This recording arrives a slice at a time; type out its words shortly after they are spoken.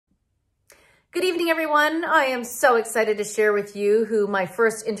Good evening, everyone. I am so excited to share with you who my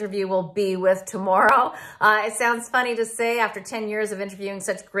first interview will be with tomorrow. It sounds funny to say after 10 years of interviewing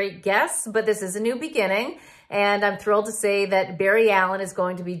such great guests, but this is a new beginning. And I'm thrilled to say that Barry Allan is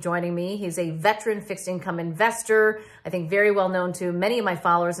going to be joining me. He's a veteran fixed income investor, I think very well known to many of my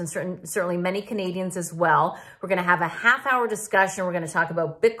followers and certainly many Canadians as well. We're going to have a half-hour discussion. We're going to talk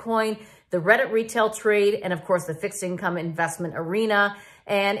about Bitcoin, the Reddit retail trade, and of course the fixed income investment arena.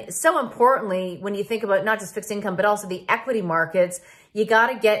 And so importantly, when you think about not just fixed income, but also the equity markets, you got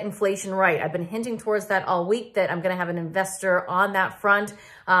to get inflation right. I've been hinting towards that all week that I'm going to have an investor on that front.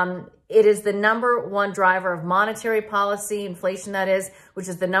 It is the number one driver of monetary policy, inflation that is, which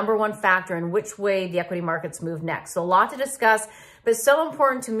is the number one factor in which way the equity markets move next. So a lot to discuss, but so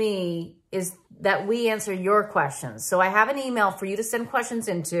important to me is that we answer your questions. So I have an email for you to send questions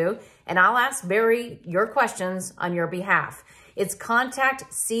into, and I'll ask Barry your questions on your behalf. It's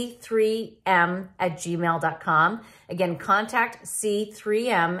contactc3m@gmail.com. Again,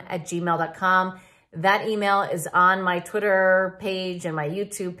 contactc3m@gmail.com. That email is on my Twitter page and my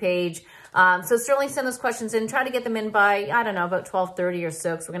YouTube page. So certainly send those questions in. Try to get them in by, I don't know, about 12:30 or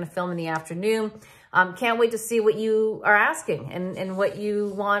so, because we're going to film in the afternoon. Can't wait to see what you are asking and what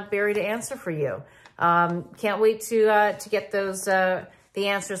you want Barry to answer for you. Can't wait to get those the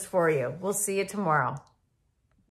answers for you. We'll see you tomorrow.